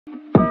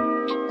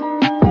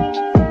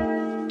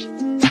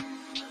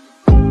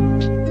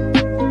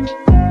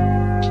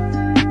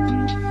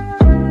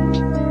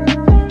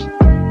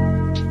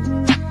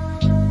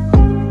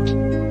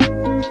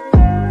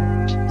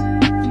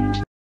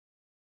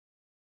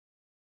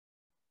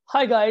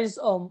Hi guys,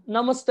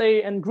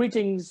 namaste and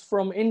greetings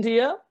from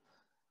India.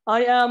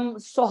 I am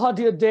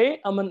Souhardye.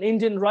 I'm an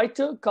Indian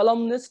writer,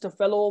 columnist, a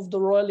fellow of the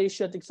Royal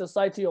Asiatic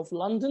Society of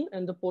London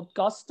and a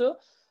podcaster.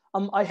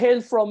 I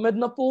hail from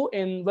Midnapur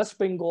in West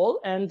Bengal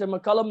and I'm a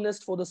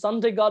columnist for the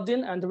Sunday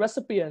Guardian and the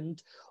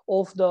recipient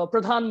of the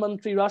Pradhan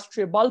Mantri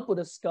Rashtriya Bal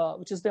Puraskar,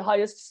 which is the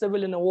highest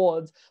civilian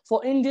award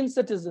for Indian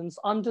citizens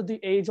under the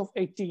age of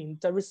 18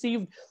 that I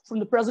received from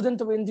the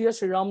President of India,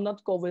 Shri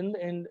Ramnath Kovind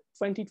in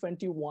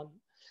 2021.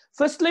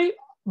 Firstly,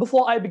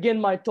 before I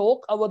begin my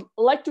talk, I would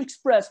like to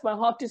express my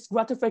heartiest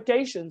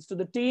gratifications to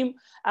the team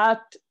at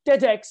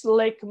TEDx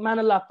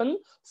LakeManalapan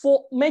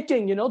for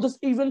making this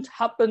event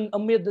happen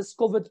amid this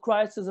COVID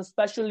crisis,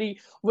 especially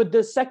with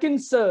the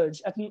second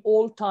surge at an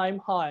all-time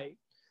high.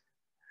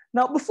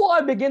 Now, before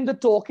I begin the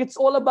talk, it's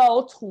all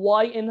about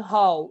why and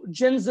how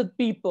Gen Z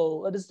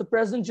people, that is the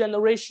present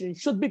generation,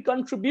 should be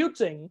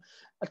contributing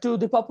to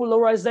the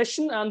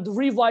popularization and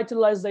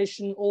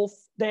revitalization of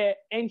their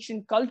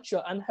ancient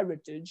culture and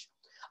heritage.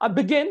 I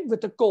begin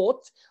with a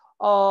quote,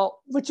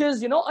 which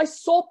is, I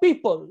saw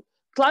people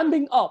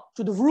climbing up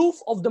to the roof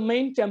of the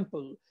main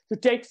temple to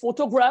take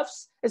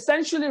photographs,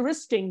 essentially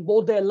risking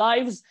both their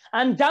lives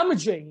and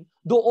damaging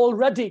the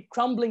already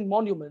crumbling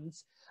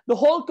monuments. The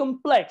whole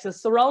complex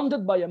is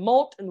surrounded by a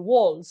moat and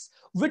walls,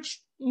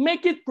 which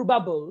make it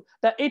probable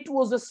that it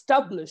was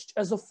established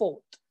as a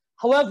fort.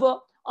 However,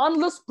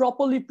 unless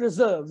properly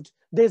preserved,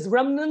 these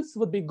remnants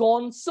would be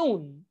gone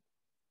soon.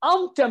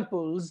 Armed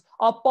temples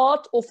are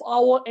part of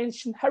our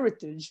ancient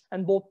heritage,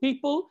 and both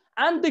people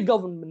and the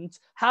government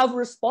have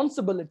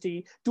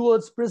responsibility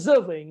towards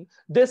preserving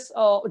this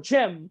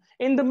gem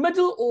in the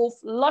middle of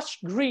lush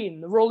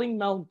green rolling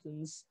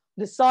mountains.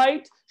 The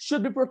site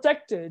should be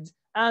protected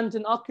and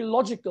an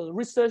archaeological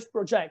research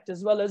project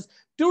as well as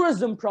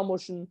tourism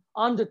promotion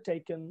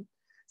undertaken.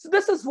 So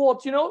this is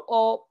what,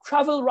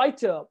 travel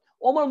writer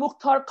Omar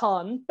Mukhtar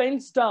Khan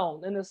paints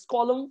down in his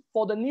column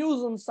for the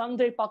News on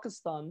Sunday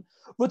Pakistan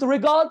with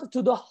regard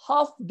to the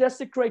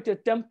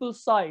half-desecrated temple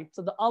sites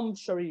of the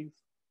Sharif.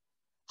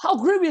 How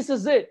grievous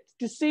is it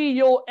to see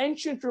your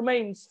ancient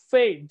remains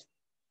fade?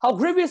 How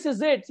grievous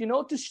is it,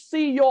 to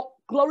see your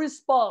glorious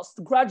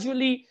past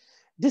gradually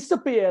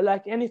disappear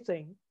like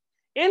anything?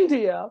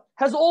 India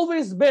has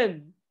always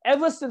been,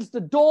 ever since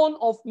the dawn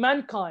of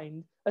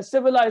mankind, a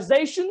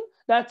civilization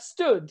that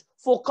stood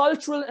for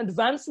cultural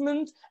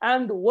advancement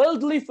and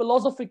worldly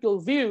philosophical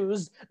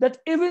views that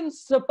even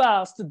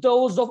surpassed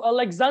those of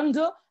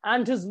Alexander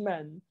and his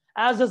men,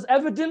 as is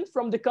evident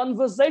from the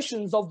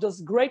conversations of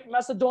this great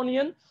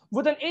Macedonian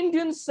with an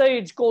Indian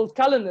sage called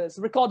columnist,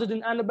 recorded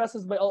in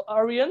Anabasis by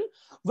Arrian,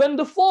 when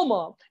the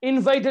former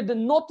invaded the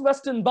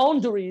northwestern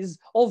boundaries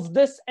of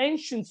this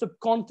ancient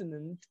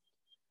subcontinent.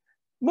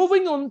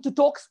 Moving on to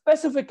talk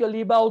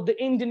specifically about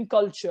the Indian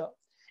culture.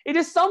 It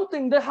is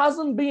something that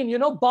hasn't been,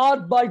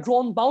 barred by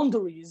drawn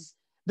boundaries.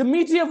 The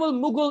medieval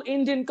Mughal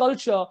Indian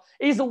culture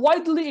is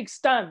widely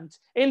extant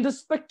in the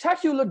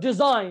spectacular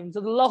designs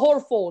of the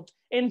Lahore Fort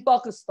in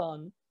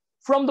Pakistan.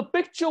 From the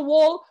picture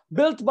wall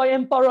built by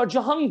Emperor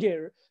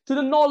Jahangir to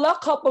the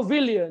Naulakha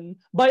Pavilion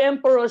by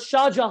Emperor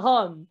Shah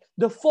Jahan,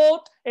 the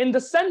fort in the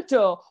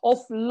center of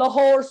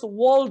Lahore's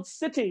walled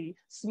city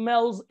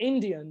smells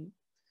Indian.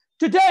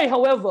 Today,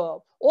 however,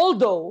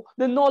 although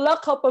the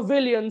Naulakha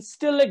Pavilion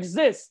still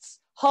exists,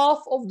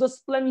 half of the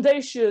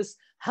splendacious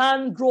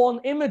hand-drawn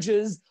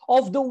images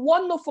of the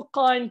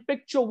one-of-a-kind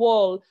picture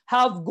wall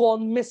have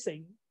gone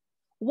missing.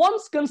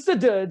 Once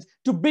considered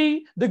to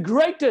be the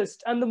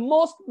greatest and the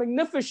most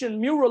magnificent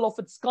mural of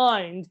its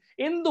kind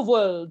in the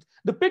world,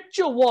 the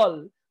picture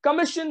wall,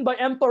 commissioned by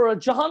Emperor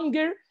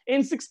Jahangir in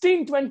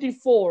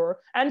 1624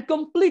 and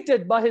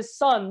completed by his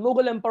son,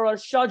 Mughal Emperor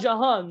Shah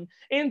Jahan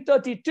in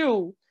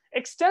 32,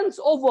 extends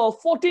over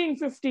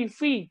 1450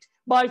 feet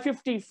by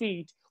 50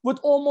 feet, with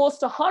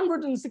almost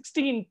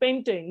 116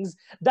 paintings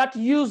that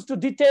used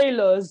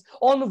detailers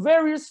on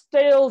various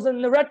tales and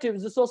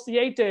narratives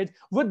associated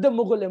with the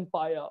Mughal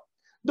Empire.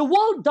 The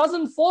world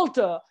doesn't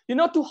falter,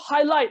 to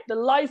highlight the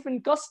life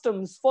and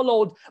customs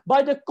followed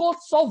by the court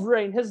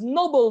sovereign, his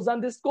nobles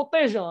and his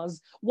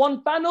courtesans.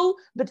 One panel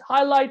that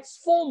highlights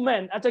 4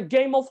 men at a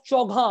game of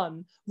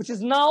Choghan, which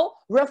is now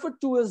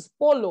referred to as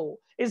polo,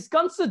 is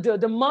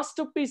considered a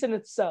masterpiece in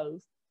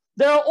itself.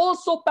 There are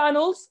also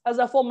panels, as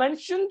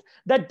aforementioned,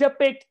 that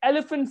depict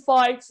elephant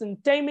fights and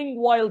taming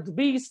wild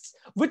beasts,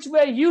 which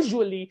were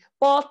usually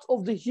part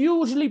of the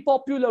hugely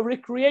popular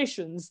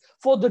recreations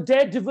for the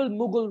daredevil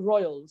Mughal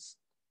royals.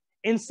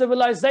 In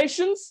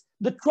Civilizations,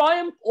 the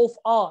Triumph of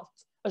Art,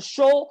 a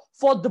show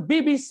for the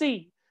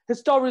BBC,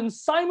 historian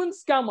Simon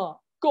Scammer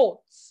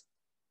quotes,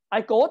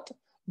 I quote,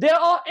 "There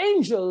are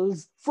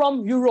angels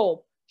from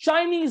Europe.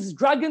 Chinese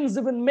dragons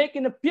even make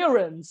an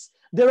appearance.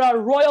 There are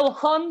royal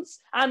hunts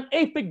and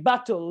epic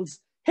battles.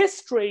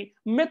 history,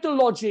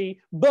 mythology,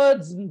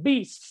 birds and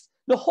beasts,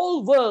 the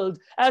whole world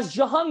as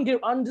Jahangir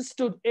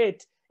understood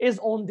it is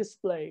on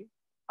display.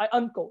 I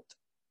unquote.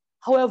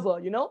 However,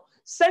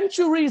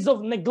 centuries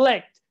of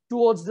neglect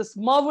towards this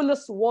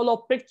marvelous wall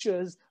of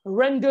pictures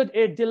rendered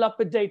it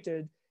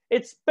dilapidated,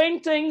 its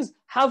paintings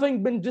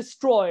having been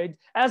destroyed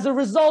as a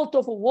result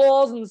of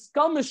wars and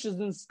skirmishes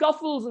and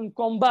scuffles and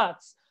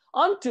combats,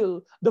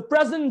 until the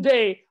present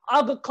day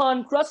Aga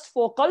Khan Trust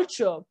for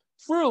Culture,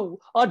 through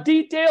a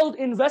detailed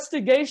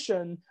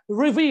investigation,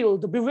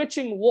 revealed the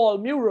bewitching wall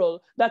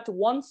mural that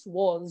once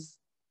was.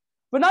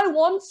 When I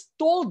once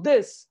told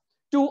this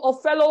to a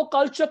fellow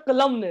culture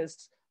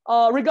columnist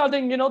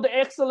regarding, the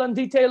excellent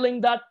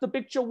detailing that the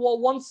picture was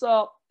once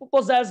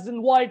possessed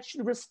and why it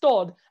should be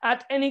restored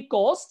at any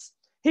cost,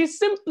 he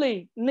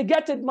simply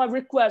negated my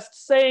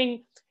request,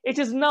 saying it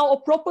is now a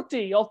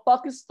property of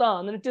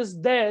Pakistan and it is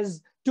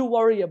theirs to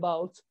worry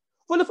about.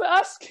 Well, if I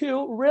ask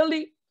you,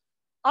 really,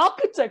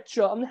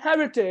 architecture and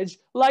heritage,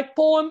 like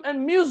poem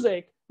and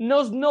music,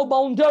 knows no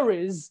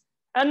boundaries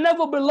and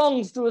never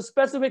belongs to a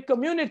specific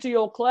community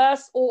or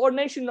class or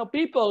nation of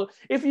people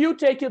if you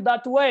take it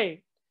that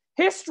way.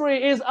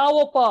 History is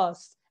our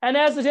past, and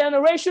as a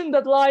generation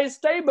that lies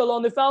stable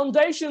on the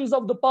foundations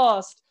of the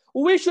past,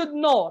 we should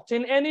not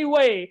in any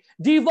way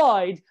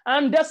divide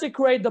and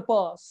desecrate the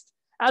past.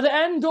 At the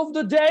end of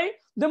the day,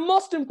 the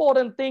most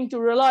important thing to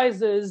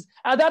realize is,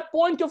 at that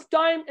point of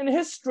time in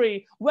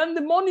history when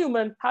the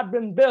monument had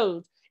been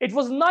built, it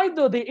was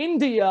neither the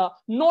India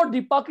nor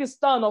the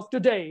Pakistan of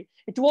today.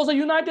 It was a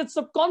united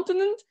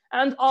subcontinent,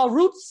 and our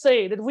roots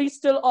say that we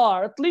still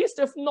are, at least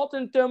if not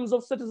in terms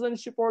of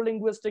citizenship or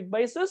linguistic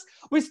basis,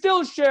 we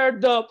still share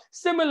the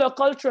similar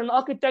culture and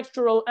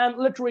architectural and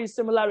literary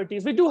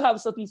similarities. We do have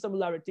certain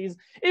similarities.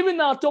 Even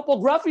our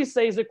topography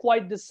says it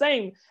quite the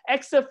same,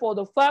 except for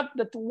the fact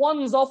that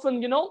one's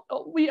often,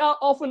 we are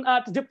often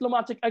at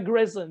diplomatic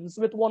aggressions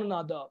with one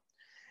another.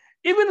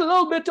 Even a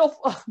little bit of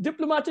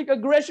diplomatic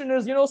aggression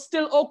is,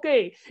 still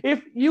okay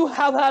if you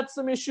have had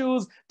some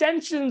issues,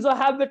 tensions, or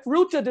have it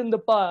rooted in the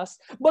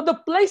past. But the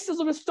places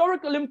of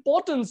historical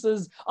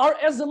importances are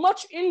as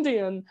much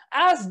Indian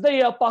as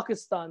they are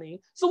Pakistani.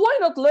 So why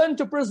not learn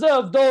to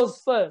preserve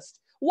those first?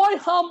 Why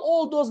harm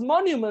all those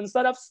monuments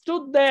that have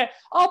stood there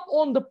up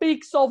on the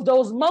peaks of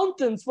those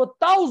mountains for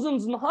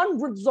thousands and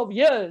hundreds of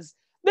years?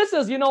 This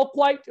is,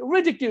 quite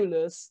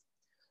ridiculous.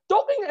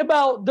 Talking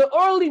about the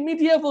early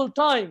medieval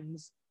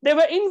times, there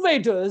were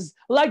invaders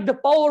like the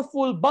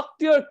powerful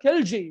Bakhtiyar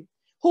Khilji,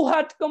 who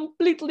had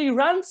completely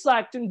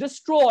ransacked and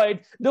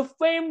destroyed the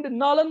famed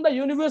Nalanda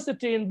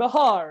University in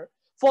Bihar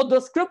for the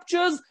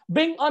scriptures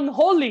being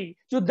unholy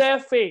to their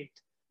faith.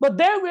 But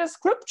there were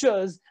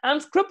scriptures,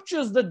 and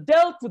scriptures that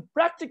dealt with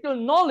practical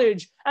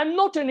knowledge and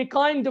not any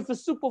kind of a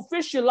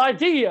superficial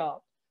idea.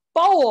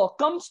 Power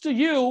comes to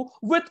you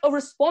with a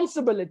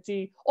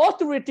responsibility.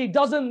 Authority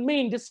doesn't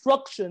mean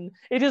destruction.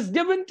 It is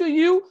given to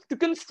you to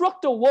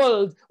construct a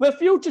world where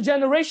future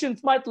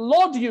generations might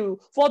laud you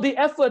for the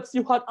efforts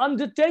you had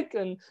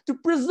undertaken to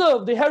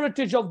preserve the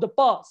heritage of the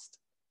past.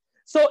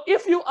 So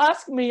if you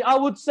ask me, I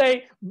would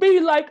say, be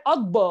like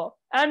Akbar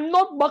and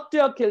not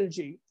Bakhtiyar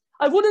Khilji.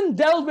 I wouldn't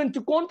delve into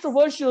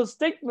controversial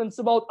statements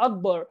about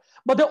Akbar,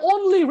 but the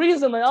only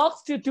reason I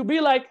asked you to be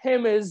like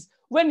him is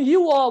when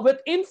you are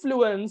with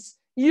influence,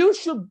 you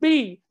should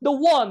be the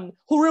one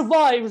who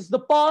revives the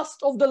past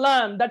of the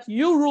land that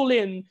you rule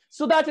in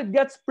so that it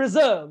gets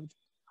preserved.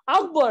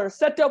 Akbar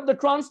set up the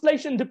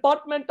translation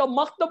department of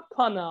Maktab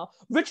Khana,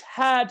 which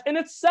had in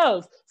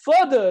itself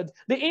furthered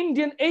the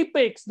Indian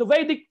epics, the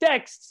Vedic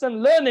texts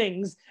and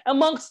learnings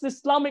amongst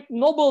Islamic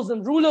nobles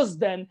and rulers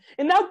then,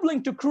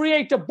 enabling to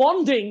create a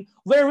bonding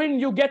wherein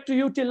you get to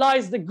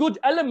utilize the good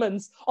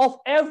elements of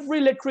every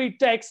literary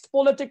text,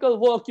 political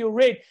work you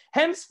read,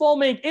 hence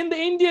forming, in the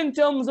Indian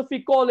terms, if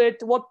we call it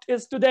what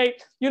is today,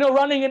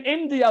 running in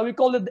India, we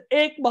call it the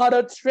Ek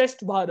Bharat,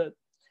 Shresth Bharat.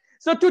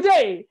 So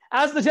today,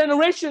 as the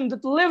generation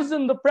that lives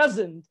in the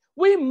present,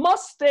 we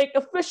must take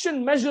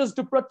efficient measures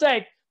to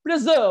protect,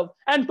 preserve,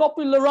 and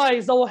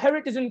popularize our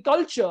heritage and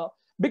culture.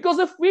 Because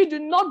if we do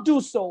not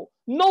do so,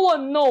 no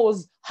one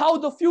knows how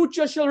the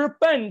future shall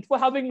repent for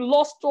having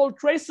lost all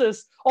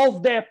traces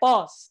of their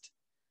past.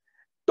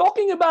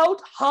 Talking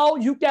about how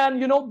you can,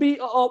 be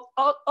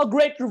a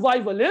great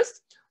revivalist.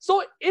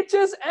 So it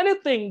is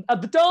anything,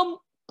 the term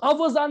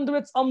covers under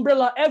its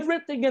umbrella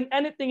everything and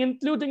anything,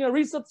 including a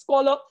research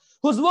scholar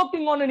who's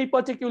working on any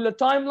particular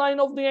timeline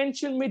of the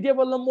ancient,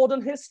 medieval, or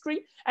modern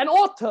history, an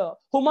author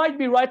who might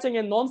be writing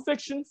in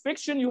non-fiction,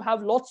 fiction, you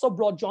have lots of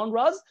broad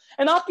genres,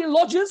 an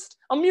archaeologist,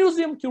 a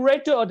museum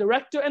curator, a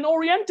director, an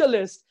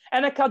orientalist,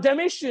 an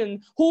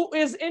academician who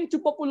is into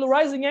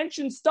popularizing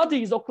ancient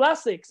studies or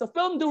classics, a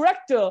film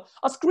director,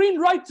 a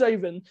screenwriter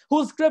even,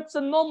 whose scripts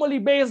are normally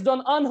based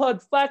on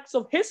unheard facts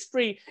of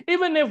history,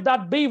 even if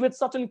that be with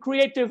certain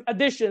creative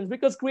additions,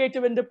 because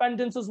creative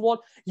independence is what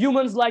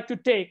humans like to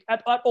take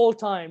at all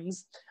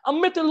times. A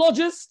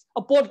mythologist,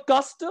 a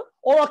podcaster,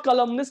 or a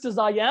columnist as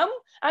I am,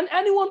 and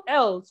anyone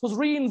else who's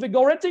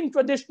reinvigorating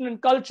tradition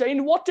and culture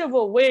in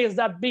whatever ways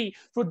that be,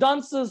 through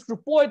dances,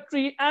 through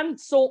poetry, and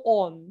so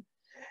on.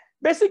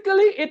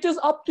 Basically, it is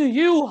up to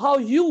you how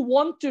you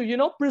want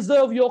to,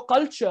 preserve your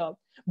culture.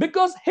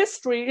 Because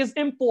history is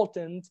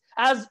important,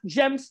 as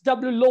James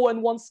W.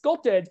 Lowen once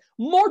quoted,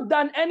 more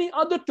than any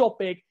other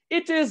topic,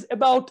 it is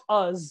about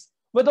us.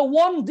 Whether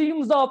one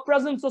deems our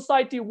present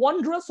society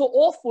wondrous or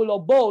awful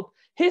or both,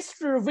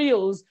 history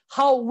reveals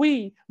how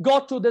we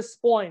got to this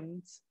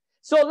point.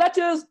 So let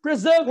us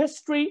preserve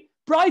history,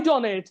 pride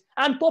on it,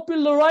 and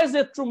popularize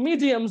it through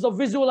mediums of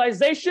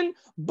visualization,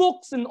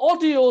 books and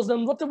audios,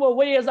 and whatever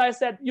way, as I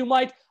said, you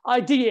might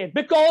ideate.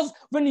 Because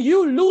when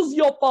you lose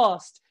your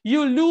past,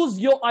 you lose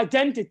your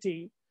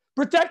identity.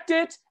 Protect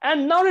it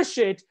and nourish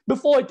it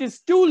before it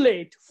is too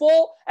late.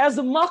 For, as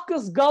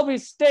Marcus Garvey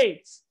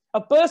states, a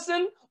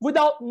person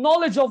without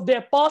knowledge of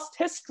their past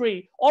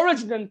history,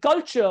 origin, and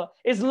culture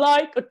is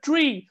like a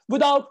tree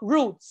without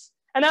roots.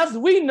 And as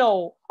we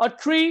know, a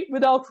tree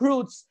without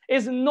roots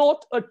is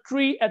not a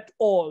tree at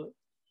all.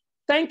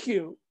 Thank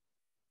you.